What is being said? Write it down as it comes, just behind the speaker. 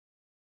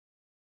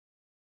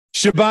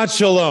Shabbat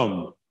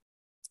Shalom.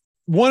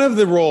 One of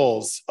the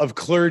roles of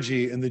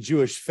clergy in the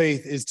Jewish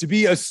faith is to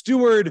be a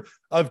steward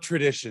of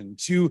tradition,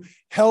 to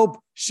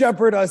help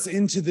shepherd us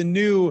into the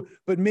new,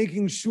 but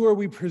making sure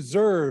we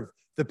preserve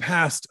the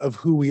past of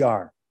who we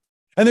are.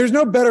 And there's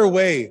no better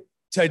way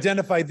to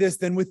identify this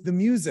than with the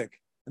music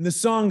and the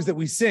songs that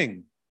we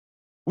sing.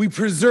 We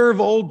preserve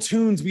old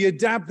tunes, we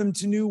adapt them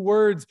to new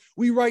words,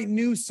 we write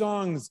new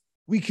songs,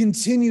 we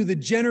continue the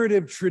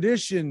generative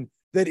tradition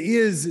that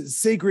is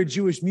sacred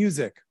Jewish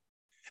music.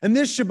 And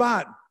this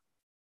Shabbat,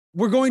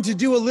 we're going to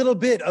do a little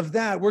bit of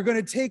that. We're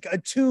going to take a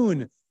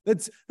tune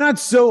that's not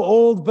so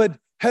old, but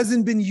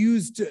hasn't been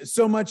used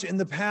so much in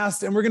the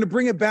past, and we're going to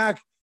bring it back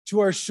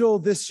to our shul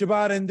this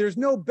Shabbat. And there's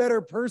no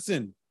better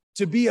person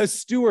to be a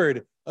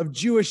steward of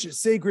Jewish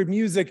sacred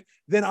music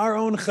than our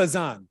own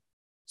Chazan.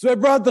 So I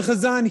brought the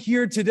Chazan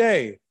here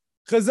today.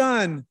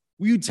 Chazan,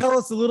 will you tell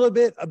us a little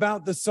bit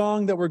about the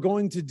song that we're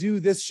going to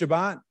do this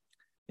Shabbat?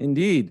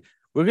 Indeed.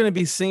 We're going to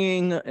be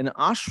singing an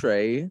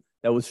Ashrei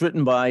that was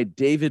written by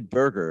David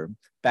Berger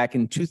back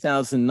in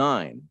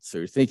 2009. So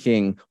you're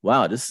thinking,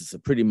 wow, this is a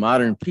pretty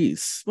modern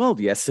piece. Well,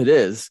 yes, it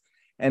is.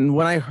 And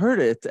when I heard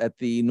it at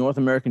the North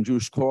American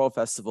Jewish Choral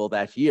Festival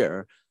that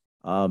year,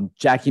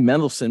 Jackie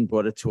Mendelson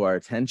brought it to our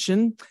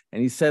attention,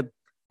 and he said,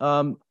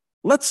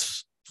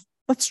 let's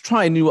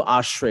try a new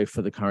Ashrei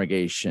for the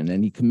congregation.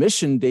 And he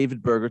commissioned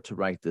David Berger to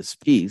write this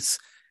piece.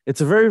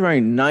 It's a very,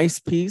 very nice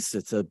piece.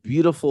 It's a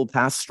beautiful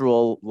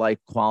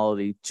pastoral-like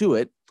quality to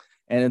it.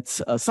 And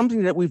it's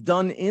something that we've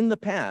done in the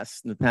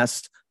past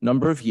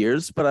number of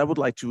years, but I would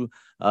like to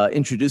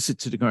introduce it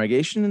to the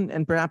congregation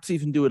and perhaps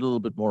even do it a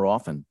little bit more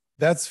often.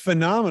 That's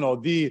phenomenal.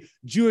 The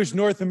Jewish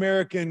North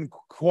American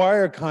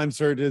Choir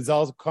Conference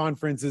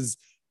is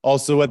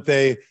also what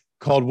they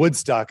called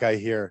Woodstock, I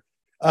hear.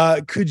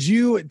 Could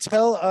you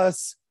tell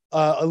us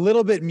a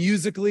little bit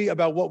musically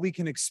about what we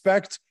can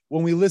expect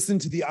when we listen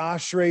to the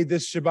Ashrei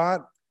this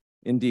Shabbat?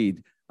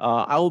 Indeed.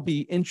 I will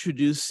be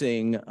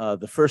introducing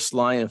the first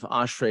line of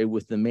Ashrei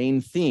with the main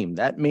theme.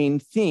 That main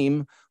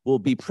theme will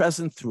be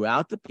present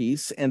throughout the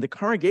piece, and the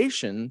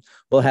congregation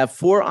will have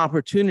 4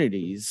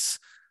 opportunities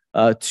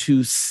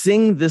to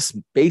sing this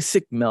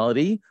basic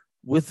melody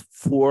with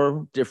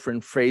 4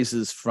 different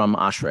phrases from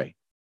Ashrei.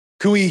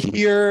 Can we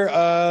hear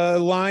a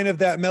line of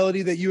that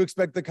melody that you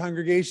expect the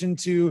congregation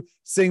to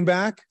sing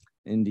back?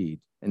 Indeed.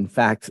 In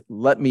fact,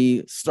 let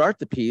me start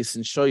the piece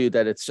and show you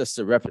that it's just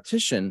a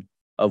repetition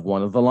of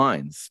one of the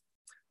lines.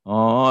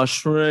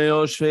 Ashrei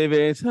yoshvei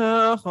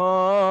beitecha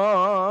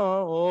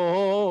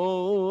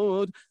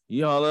od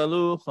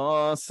yalelu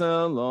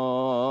chasela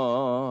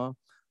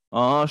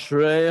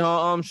Ashrei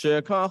ha'am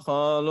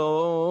shekacha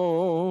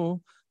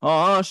lo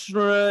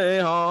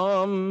Ashrei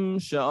ha'am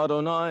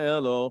she'Adonai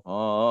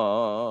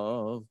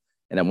Elohav.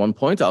 And at one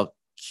point, I'll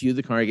cue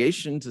the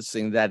congregation to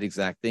sing that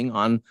exact thing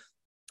on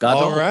God.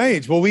 All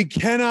right. Well, we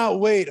cannot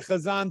wait.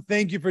 Chazan,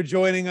 thank you for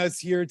joining us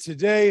here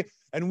today.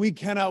 And we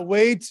cannot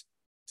wait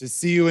to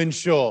see you in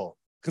shul.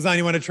 Chazan,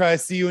 you want to try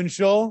see you in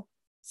shul?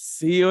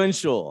 See you in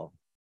shul.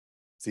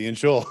 See you in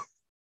shul.